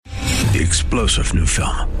The explosive new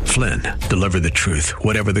film, Flynn, deliver the truth,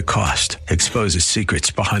 whatever the cost, exposes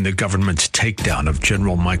secrets behind the government's takedown of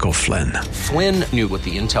General Michael Flynn. Flynn knew what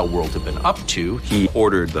the intel world had been up to. He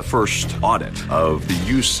ordered the first audit of the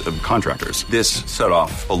use of contractors. This set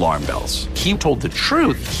off alarm bells. He told the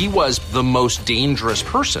truth. He was the most dangerous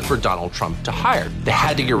person for Donald Trump to hire. They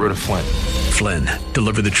had to get rid of Flynn. Flynn,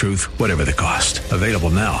 deliver the truth, whatever the cost. Available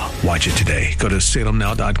now. Watch it today. Go to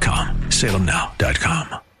salemnow.com.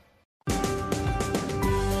 salemnow.com.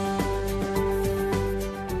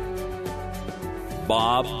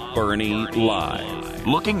 Bob Burney Live.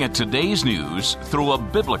 Looking at today's news through a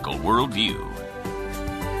biblical worldview.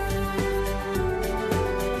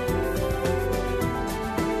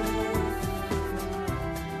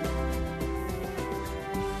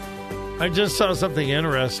 I just saw something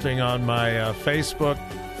interesting on my Facebook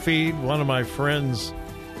feed. One of my friends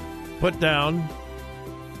put down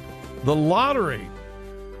the lottery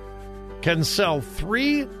can sell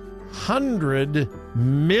 300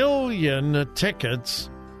 million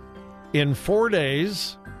tickets in 4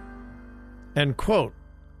 days, and, quote,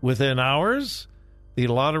 within hours, the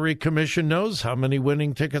Lottery Commission knows how many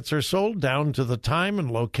winning tickets are sold down to the time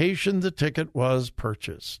and location the ticket was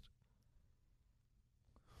purchased.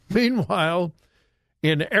 Meanwhile,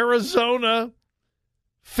 in Arizona,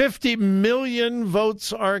 50 million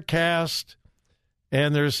votes are cast,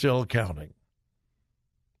 and they're still counting.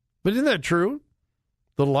 But isn't that true?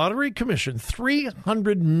 The Lottery Commission,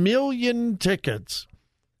 300 million tickets,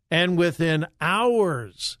 and within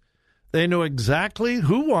hours, they know exactly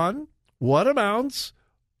who won, what amounts,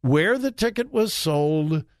 where the ticket was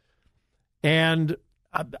sold, and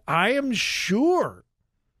I am sure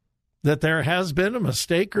that there has been a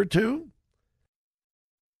mistake or two.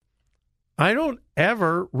 I don't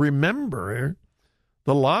ever remember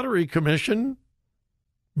the Lottery Commission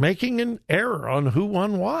making an error on who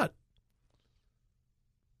won what.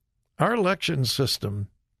 Our election system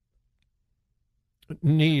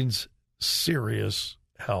needs serious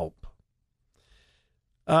help.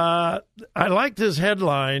 I like this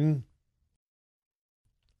headline.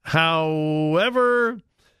 However,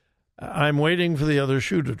 I'm waiting for the other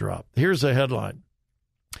shoe to drop. Here's a headline.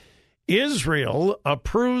 Israel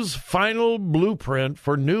approves final blueprint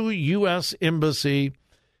for new U.S. embassy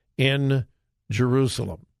in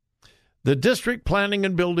Jerusalem. The District Planning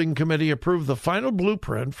and Building Committee approved the final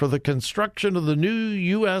blueprint for the construction of the new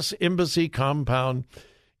U.S. Embassy compound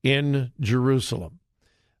in Jerusalem.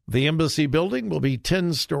 The embassy building will be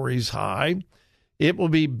 10 stories high. It will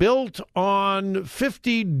be built on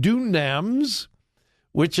 50 dunams,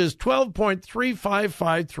 which is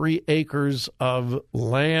 12.3553 acres of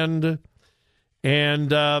land.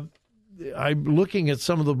 And I'm looking at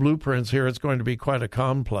some of the blueprints here. It's going to be quite a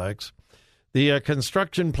complex. The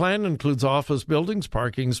construction plan includes office buildings,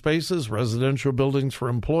 parking spaces, residential buildings for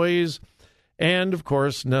employees, and, of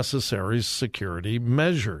course, necessary security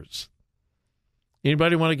measures.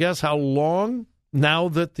 Anybody want to guess how long, now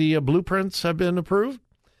that the blueprints have been approved?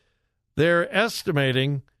 They're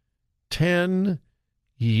estimating 10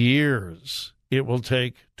 years it will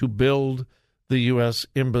take to build the U.S.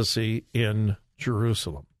 Embassy in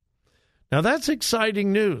Jerusalem. Now, that's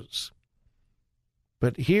exciting news.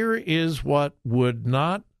 But here is what would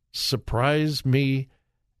not surprise me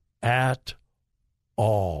at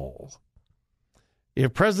all.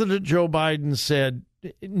 If President Joe Biden said,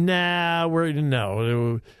 we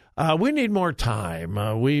need more time.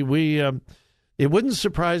 It wouldn't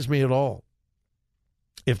surprise me at all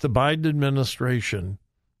if the Biden administration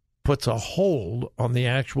puts a hold on the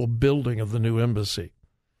actual building of the new embassy.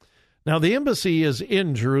 Now, the embassy is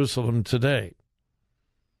in Jerusalem today,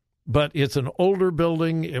 but it's an older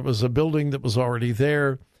building. It was a building that was already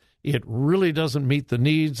there. It really doesn't meet the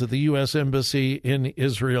needs of the U.S. Embassy in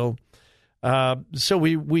Israel. So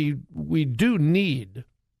we do need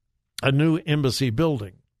a new embassy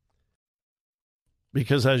building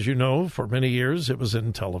because, as you know, for many years it was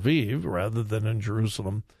in Tel Aviv rather than in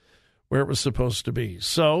Jerusalem where it was supposed to be.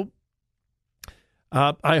 So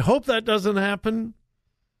I hope that doesn't happen,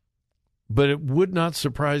 but it would not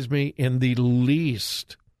surprise me in the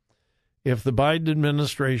least if the Biden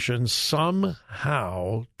administration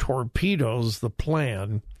somehow torpedoes the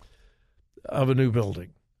plan of a new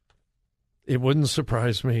building. It wouldn't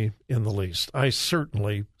surprise me in the least. I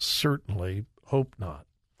certainly hope not.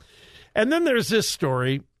 And then there's this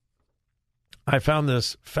story. I found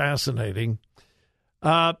this fascinating.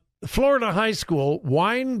 Florida high school,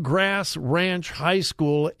 Winegrass Ranch High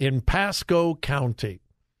School in Pasco County.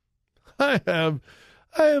 I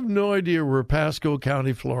have no idea where Pasco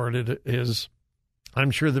County, Florida is.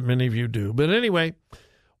 I'm sure that many of you do. But anyway,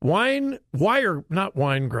 Wiregrass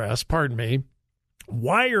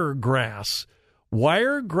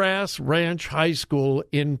Ranch High School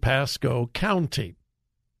in Pasco County.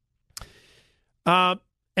 An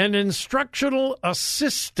instructional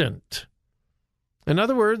assistant, in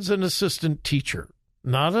other words, an assistant teacher,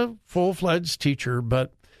 not a full-fledged teacher,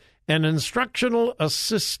 but an instructional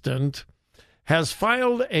assistant, has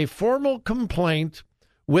filed a formal complaint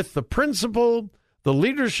with the principal, the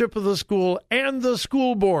leadership of the school, and the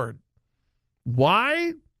school board.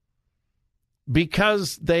 Why?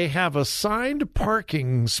 Because they have assigned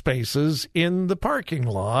parking spaces in the parking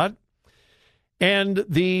lot, and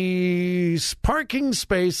the parking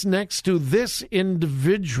space next to this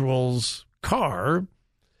individual's car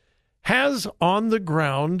has on the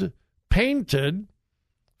ground painted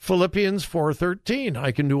Philippians 4:13.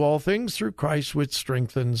 I can do all things through Christ which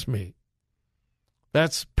strengthens me.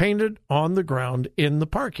 That's painted on the ground in the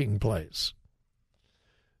parking place.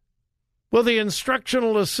 Well, the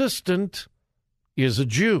instructional assistant is a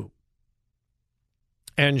Jew.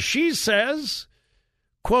 And she says,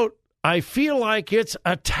 quote, I feel like it's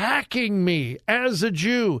attacking me as a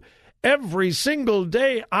Jew. Every single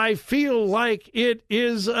day I feel like it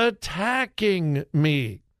is attacking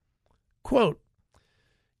me. Quote,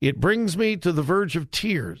 it brings me to the verge of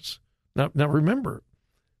tears. Now remember,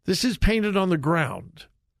 this is painted on the ground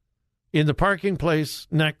in the parking place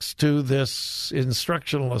next to this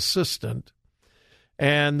instructional assistant.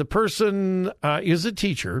 And the person is a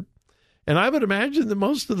teacher. And I would imagine that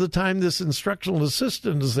most of the time this instructional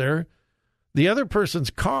assistant is there, the other person's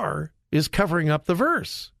car is covering up the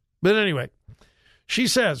verse. But anyway, she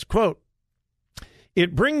says, quote,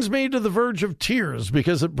 it brings me to the verge of tears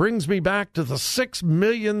because it brings me back to the 6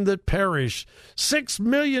 million that perish. 6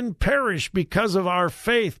 million perish because of our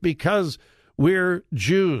faith, because we're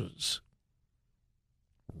Jews.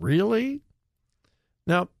 Really?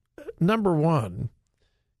 Now, number one,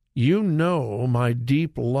 you know my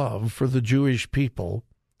deep love for the Jewish people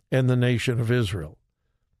and the nation of Israel.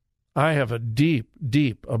 I have a deep,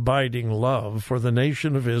 deep, abiding love for the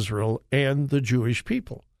nation of Israel and the Jewish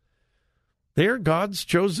people. They are God's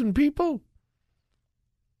chosen people.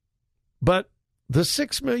 But the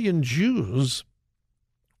 6 million Jews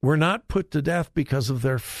were not put to death because of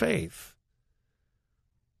their faith.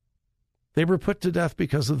 They were put to death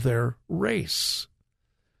because of their race.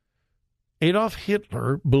 Adolf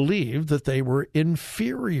Hitler believed that they were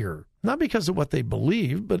inferior, not because of what they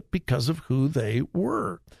believed, but because of who they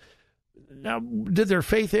were. Now, did their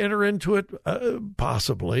faith enter into it?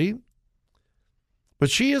 Possibly. But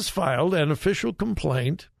she has filed an official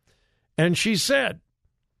complaint, and she said,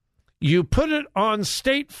 you put it on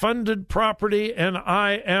state-funded property, and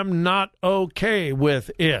I am not okay with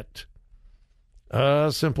it.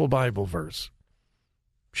 A simple Bible verse.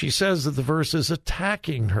 She says that the verse is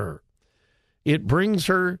attacking her. It brings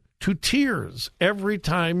her to tears every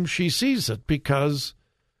time she sees it because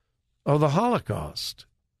of the Holocaust.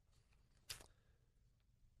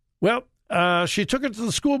 Well, she took it to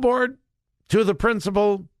the school board, to the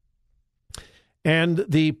principal, and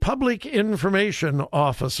the public information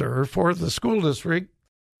officer for the school district,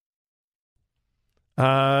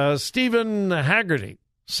 Stephen Haggerty,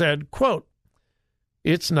 said, quote,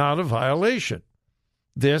 it's not a violation.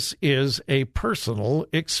 This is a personal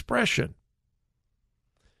expression.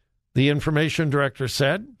 The information director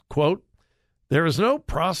said, quote, there is no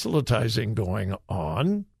proselytizing going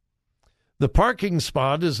on. The parking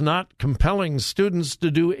spot is not compelling students to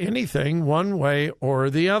do anything one way or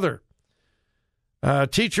the other.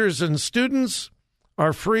 Teachers and students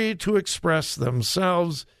are free to express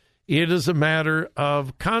themselves. It is a matter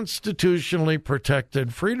of constitutionally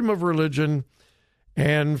protected freedom of religion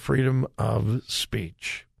and freedom of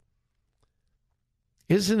speech.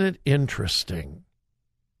 Isn't it interesting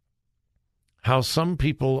how some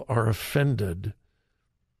people are offended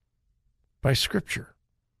by Scripture?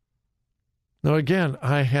 Now, again,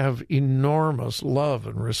 I have enormous love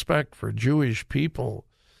and respect for Jewish people,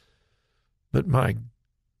 but my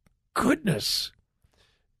goodness,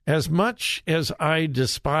 as much as I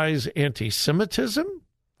despise anti-Semitism,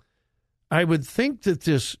 I would think that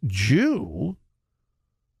this Jew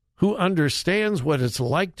who understands what it's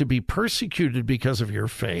like to be persecuted because of your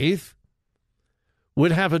faith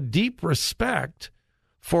would have a deep respect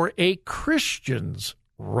for a Christian's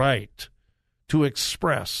right to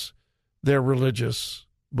express their religious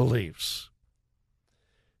beliefs.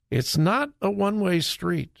 It's not a one-way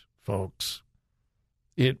street, folks.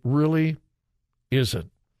 It really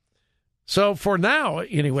isn't. So for now,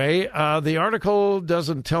 anyway, the article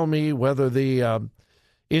doesn't tell me whether the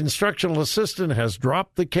instructional assistant has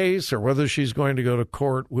dropped the case or whether she's going to go to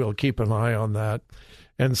court. We'll keep an eye on that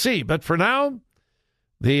and see. But for now,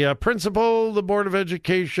 the principal, the Board of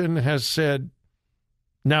Education, has said,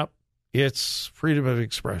 no, it's freedom of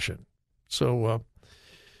expression. So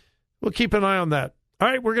we'll keep an eye on that. All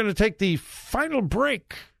right, we're going to take the final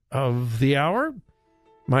break of the hour.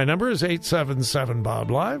 My number is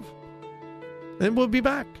 877-BOB-LIVE, and we'll be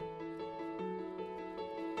back.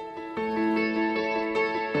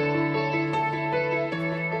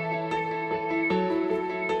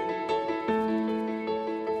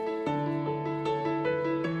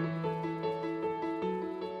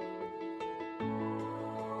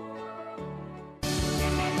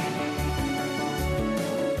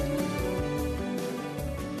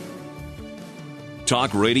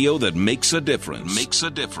 Talk radio that makes a difference. Makes a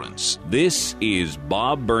difference. This is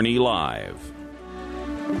Bob Burney Live.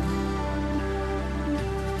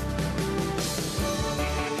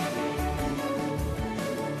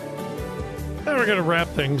 Now we're going to wrap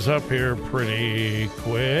things up here pretty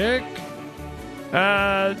quick.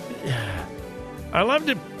 I love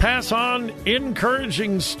to pass on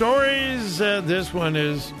encouraging stories. This one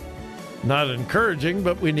is not encouraging,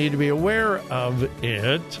 but we need to be aware of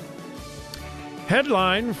it.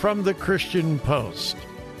 Headline from the Christian Post.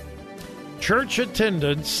 Church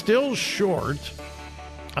attendance still short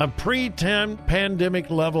of pre-pandemic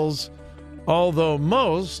levels, although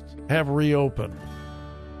most have reopened.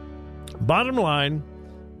 Bottom line,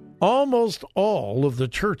 almost all of the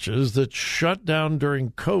churches that shut down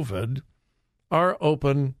during COVID are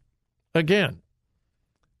open again.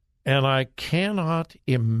 And I cannot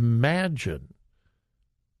imagine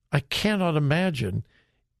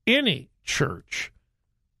any church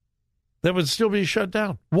that would still be shut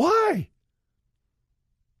down. Why?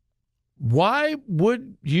 Why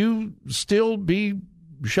would you still be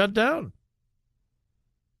shut down?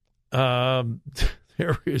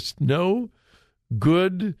 There is no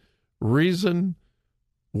good reason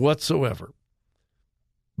whatsoever.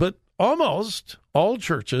 But almost all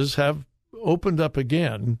churches have opened up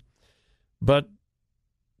again, but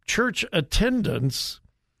church attendance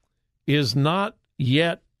is not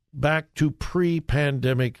yet back to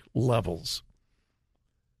pre-pandemic levels.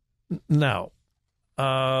 Now,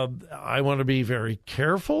 I want to be very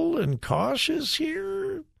careful and cautious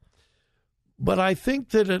here, but I think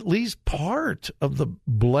that at least part of the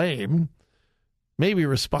blame, maybe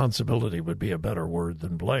responsibility would be a better word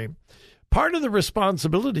than blame, part of the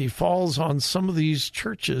responsibility falls on some of these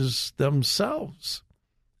churches themselves.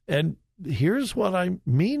 And here's what I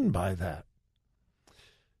mean by that.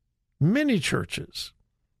 Many churches,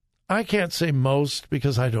 I can't say most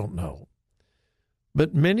because I don't know,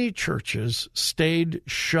 but many churches stayed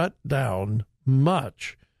shut down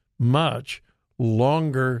much, much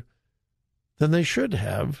longer than they should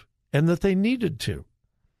have and that they needed to.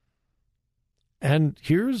 And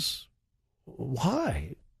here's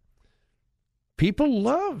why. People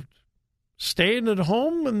loved staying at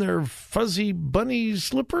home in their fuzzy bunny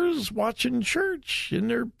slippers, watching church in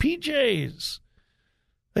their PJs.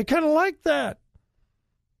 They kind of liked that.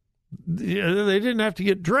 They didn't have to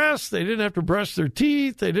get dressed. They didn't have to brush their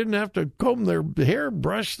teeth. They didn't have to comb their hair,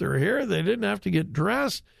 brush their hair. They didn't have to get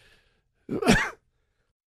dressed.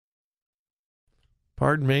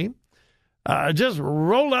 Pardon me. Just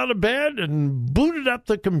rolled out of bed and booted up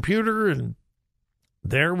the computer, and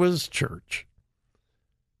there was church.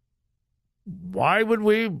 Why would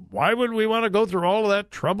we want to go through all of that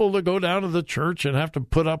trouble to go down to the church and have to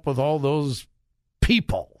put up with all those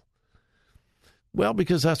people? Well,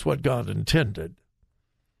 because that's what God intended.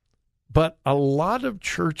 But a lot of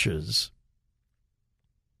churches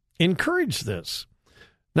encourage this.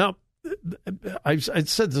 Now, I've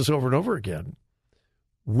said this over and over again.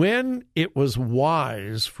 When it was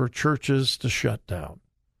wise for churches to shut down,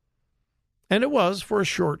 and it was for a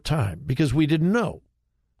short time because we didn't know.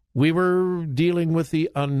 We were dealing with the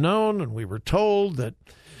unknown, and we were told that,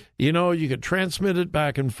 you could transmit it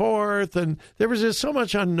back and forth, and there was just so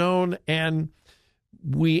much unknown, and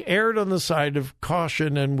we erred on the side of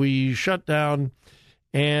caution, and we shut down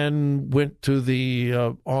and went to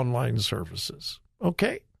the online services.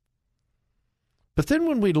 Okay. But then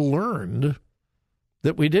when we learned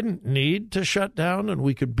that we didn't need to shut down and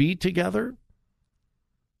we could be together,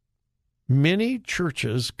 many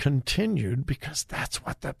churches continued because that's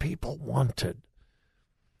what the people wanted.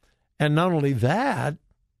 And not only that,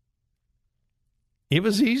 it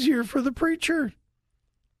was easier for the preacher.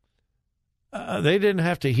 They didn't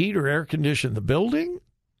have to heat or air condition the building.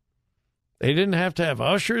 They didn't have to have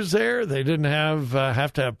ushers there. They didn't have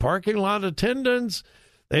to have parking lot attendants.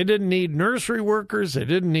 They didn't need nursery workers. They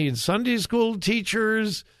didn't need Sunday school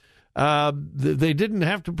teachers. They didn't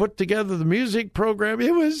have to put together the music program.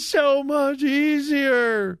 It was so much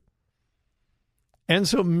easier. And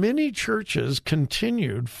so many churches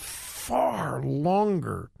continued far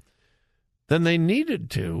longer than they needed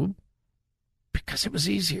to because it was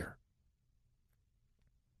easier.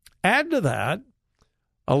 Add to that,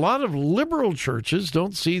 a lot of liberal churches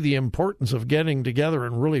don't see the importance of getting together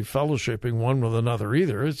and really fellowshipping one with another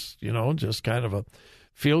either. It's, just kind of a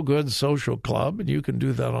feel-good social club, and you can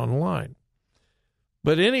do that online.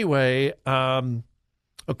 But anyway,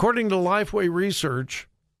 according to Lifeway Research,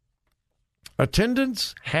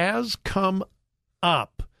 attendance has come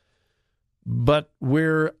up, but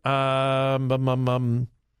we're,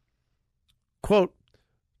 quote,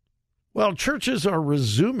 while churches are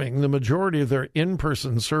resuming the majority of their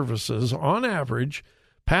in-person services, on average,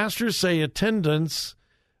 pastors say attendance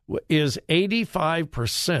is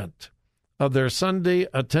 85% of their Sunday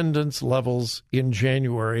attendance levels in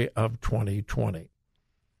January of 2020.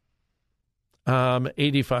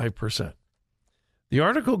 85%. The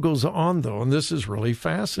article goes on, though, and this is really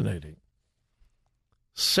fascinating.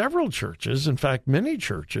 Several churches, in fact, many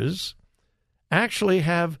churches, actually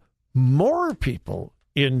have more people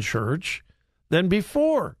in church than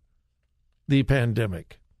before the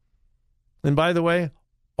pandemic. And by the way,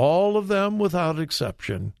 all of them, without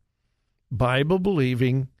exception,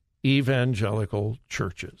 Bible-believing evangelical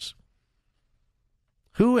churches.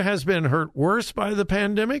 Who has been hurt worse by the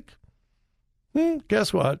pandemic?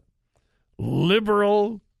 Guess what?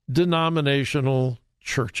 Liberal denominational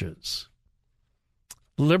churches.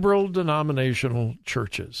 Liberal denominational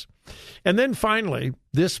churches. And then finally,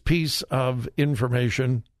 this piece of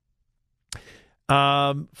information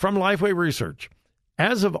from Lifeway Research.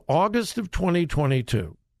 As of August of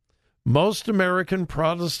 2022, most American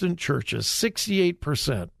Protestant churches,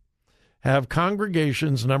 68%, have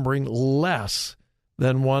congregations numbering less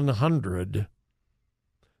than 100.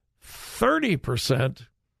 30%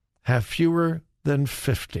 have fewer than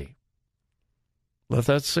 50. Let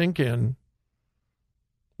that sink in.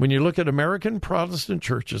 When you look at American Protestant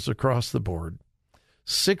churches across the board,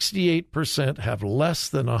 68% have less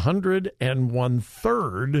than 100, and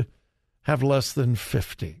 1/3 have less than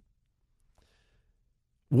 50.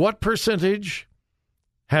 What percentage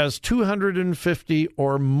has 250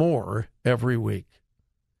 or more every week?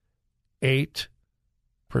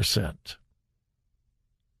 8%.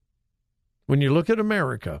 When you look at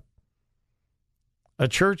America, a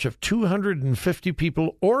church of 250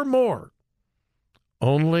 people or more,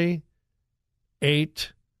 only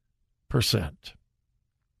 8%.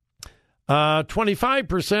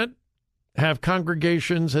 25% have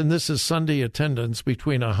congregations, and this is Sunday attendance,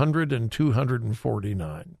 between 100 and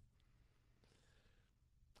 249.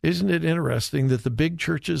 Isn't it interesting that the big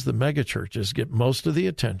churches, the mega churches, get most of the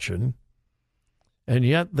attention, and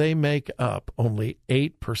yet they make up only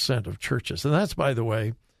 8% of churches? And that's, by the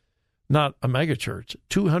way, not a mega church,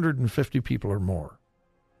 250 people or more.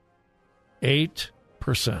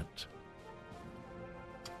 8%.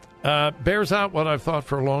 Bears out what I've thought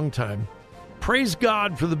for a long time. Praise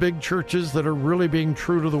God for the big churches that are really being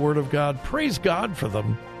true to the Word of God. Praise God for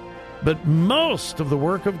them. But most of the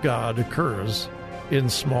work of God occurs in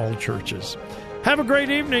small churches. Have a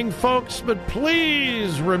great evening, folks, but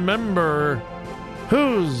please remember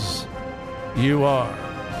whose you are.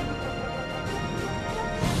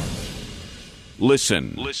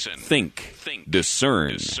 Listen. Think.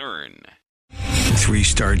 Discern.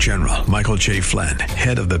 3-star General Michael J. Flynn,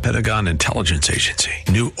 head of the Pentagon Intelligence Agency,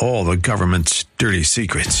 knew all the government's dirty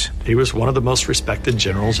secrets. He was one of the most respected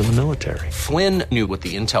generals in the military. Flynn knew what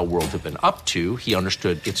the intel world had been up to. He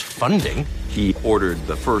understood its funding. He ordered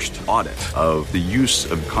the first audit of the use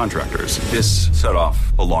of contractors. This set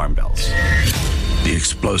off alarm bells. The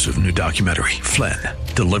explosive new documentary, Flynn,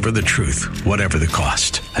 Deliver the Truth, Whatever the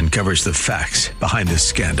Cost, uncovers the facts behind this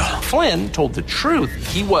scandal. Flynn told the truth.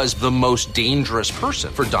 He was the most dangerous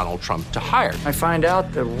person for Donald Trump to hire. I find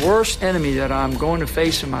out the worst enemy that I'm going to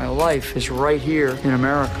face in my life is right here in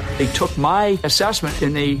America. They took my assessment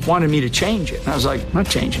and they wanted me to change it. And I was like, I'm not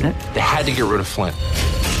changing it. They had to get rid of Flynn.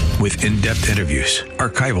 With in-depth interviews,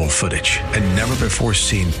 archival footage, and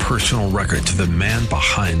never-before-seen personal records of the man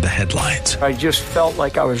behind the headlines. I just felt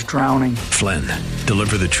like I was drowning. Flynn,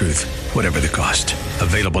 Deliver the Truth, Whatever the Cost.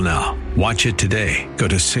 Available now. Watch it today. Go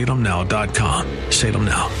to salemnow.com.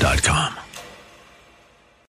 salemnow.com.